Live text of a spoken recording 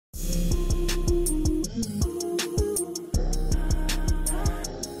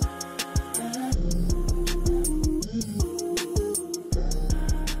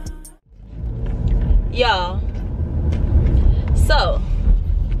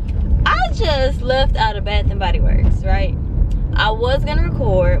left out of Bath and Body Works, right? I was gonna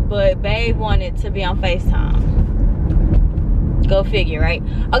record, but babe wanted to be on FaceTime. Go figure, right?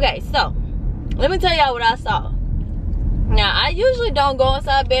 Okay, so let me tell y'all what I saw. Now, I usually don't go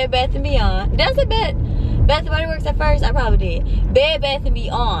inside Bed Bath & Beyond. Did I say Bath and Body Works at first? I probably did. Bed Bath &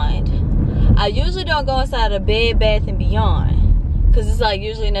 Beyond. I usually don't go inside of Bed Bath & Beyond, because it's like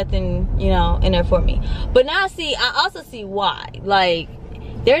usually nothing, you know, in there for me. But now I also see why. Like,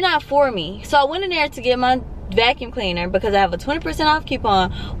 they're not for me. So I went in there to get my vacuum cleaner because I have a 20% off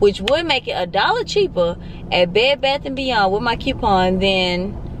coupon, which would make it $1 cheaper at Bed Bath & Beyond with my coupon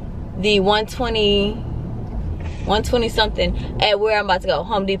than the 120 something at where I'm about to go,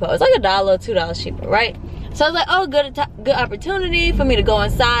 Home Depot. It's like $1 or $2 cheaper, right? So I was like, oh, good opportunity for me to go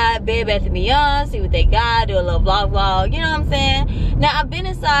inside Bed Bath & Beyond, see what they got, do a little vlog, you know what I'm saying? Now, I've been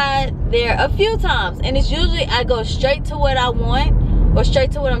inside there a few times, and it's usually I go straight to what I want or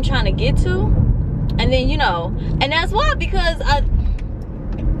straight to what I'm trying to get to. And then, you know, and that's why, because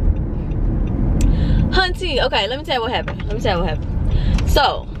Hunty, okay, let me tell you what happened.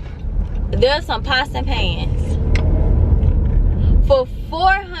 So, there's some pots and pans for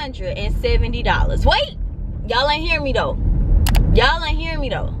 $470. Wait! Y'all ain't hear me though.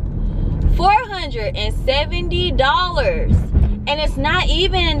 $470. And it's not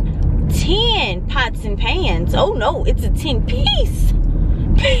even 10 pots and pans. Oh no, it's a 10-piece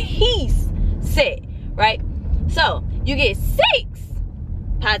set, right? So you get 6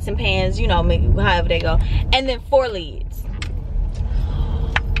 pots and pans, you know, however they go, and then 4 lids.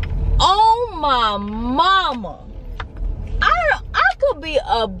 Oh my mama, I could be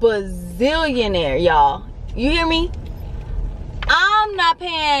a bazillionaire, y'all. You hear me? I'm not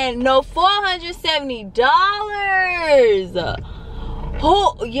paying no $470.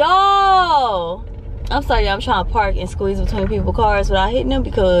 Oh, y'all, I'm sorry, I'm trying to park and squeeze between people's cars without hitting them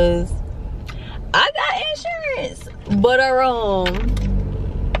because I got insurance. But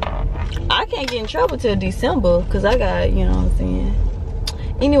I can't get in trouble till December because I got, you know what I'm saying.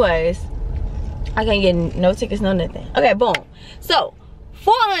 Anyways, I can't get no tickets, no nothing. Okay, boom. So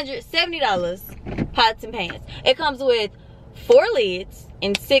 $470 pots and pans. It comes with 4 lids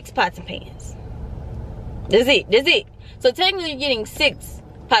and 6 pots and pans. That's it. So technically you're getting 6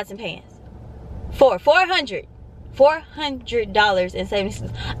 pots and pans for $470. I'm gonna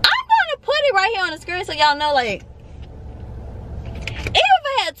put it right here on the screen so y'all know, like, if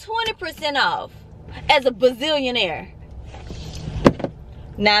I had 20% off as a bazillionaire,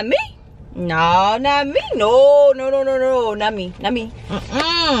 not me. No, not me. No, not me.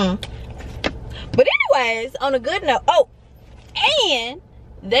 But anyways, on a good note, oh, and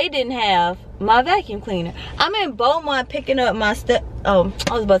they didn't have my vacuum cleaner. I'm in Beaumont picking up my I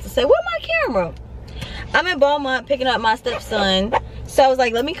was about to say, where's my camera? I'm in Beaumont picking up my stepson. So I was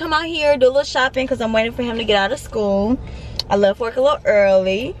like, let me come out here, do a little shopping because I'm waiting for him to get out of school. I left work a little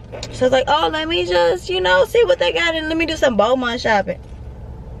early. So I was like, oh, let me just, you know, see what they got and let me do some Beaumont shopping.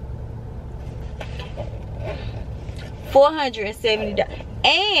 $470.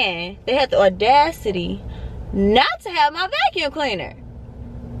 And they had the audacity not to have my vacuum cleaner.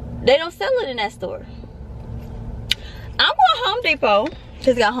 They don't sell it in that store. I'm going Home Depot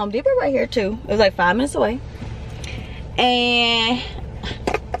because got Home Depot right here too. It was like 5 minutes away. And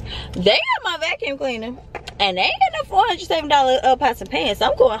they got my vacuum cleaner. And they ain't got no $470 pots and pans. So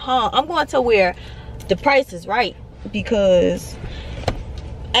I'm going home. I'm going to where the price is right. Because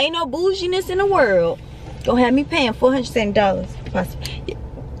ain't no bouginess in the world gonna have me paying $470.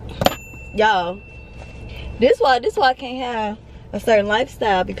 Y'all, this why I can't have a certain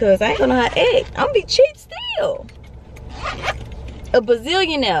lifestyle, because I ain't gonna know how to act. I'm gonna be cheap still. A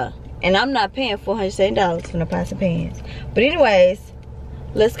bazillionaire. And I'm not paying $470 for no pots and pans. But anyways,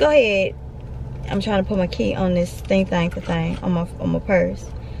 let's go ahead. I'm trying to put my key on this thing on my purse.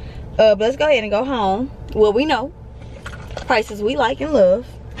 But let's go ahead and go home. Well, we know prices we like and love.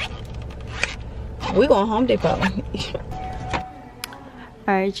 We going Home Depot.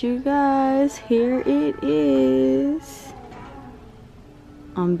 Alright, you guys, here it is.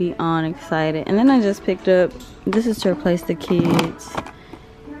 I'm beyond excited. And then I just picked up, this is to replace the kids.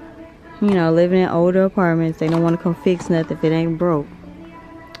 You know, living in older apartments, they don't want to come fix nothing if it ain't broke.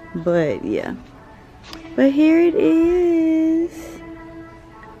 But yeah. But here it is.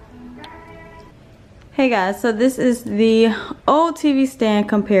 Hey guys, so this is the old TV stand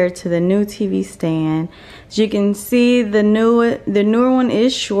compared to the new TV stand. As you can see, the newer one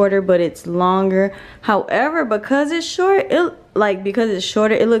is shorter, but it's longer. However, because it's short,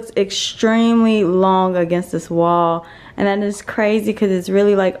 it looks extremely long against this wall, and that is crazy because it's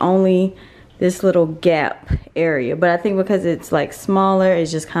really like only this little gap area. But I think because it's like smaller,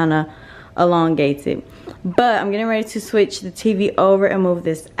 it's just kind of elongates it. But I'm getting ready to switch the TV over and move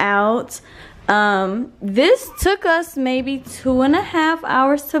this out. This took us maybe 2.5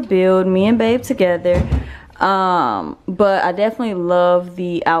 hours to build, me and babe together. But I definitely love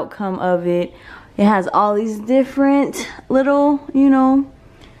the outcome of it. It has all these different little, you know,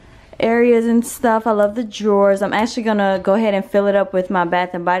 areas and stuff. I love the drawers. I'm actually gonna go ahead and fill it up with my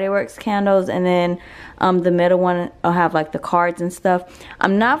Bath and Body Works candles, and then the middle one I'll have like the cards and stuff.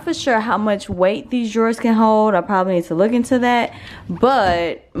 I'm not for sure how much weight these drawers can hold. I probably need to look into that.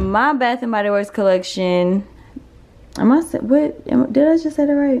 But my Bath and Body Works collection, did I just say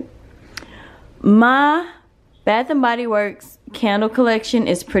that right? My Bath and Body Works candle collection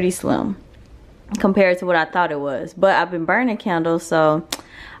is pretty slim compared to what I thought it was, but I've been burning candles, so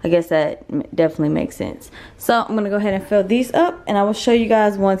I guess that definitely makes sense. So I'm gonna go ahead and fill these up, and I will show you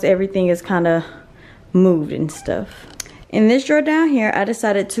guys once everything is kind of moved and stuff. In this drawer down here, I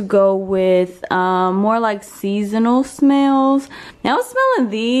decided to go with more like seasonal smells. Now I was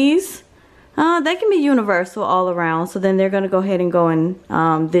smelling these. They can be universal all around, so then they're gonna go ahead and go in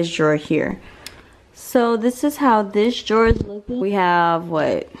this drawer here. So this is how this drawer is looking. We have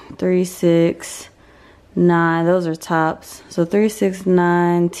what, 3, 6, 9, those are tops. So 3, 6,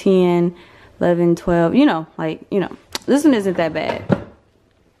 9, 10, 11, 12, you know, like, you know, this one isn't that bad.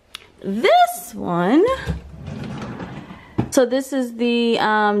 This one, so this is the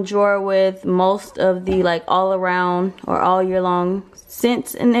drawer with most of the like all around or all year long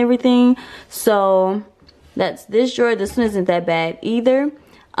scents and everything. So that's this drawer. This one isn't that bad either.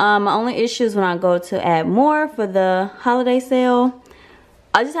 My only issue is when I go to add more for the holiday sale,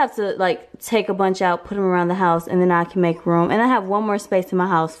 I just have to like take a bunch out, put them around the house, and then I can make room. And I have one more space in my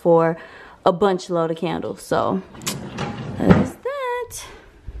house for a bunch load of candles. So that is that.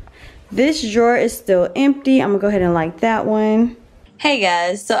 This drawer is still empty. I'm gonna go ahead and light that one. Hey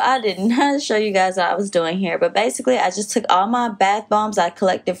guys, so I did not show you guys what I was doing here, but basically I just took all my bath bombs I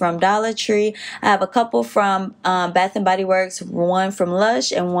collected from Dollar Tree. I have a couple from Bath and Body Works, one from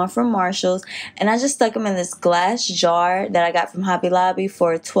Lush and one from Marshalls, and I just stuck them in this glass jar that I got from Hobby Lobby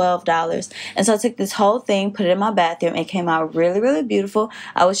for $12. And so I took this whole thing, put it in my bathroom. It came out really, really beautiful.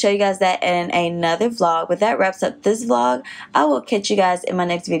 I will show you guys that in another vlog, but that wraps up this vlog. I will catch you guys in my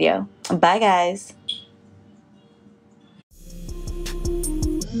next video. Bye guys.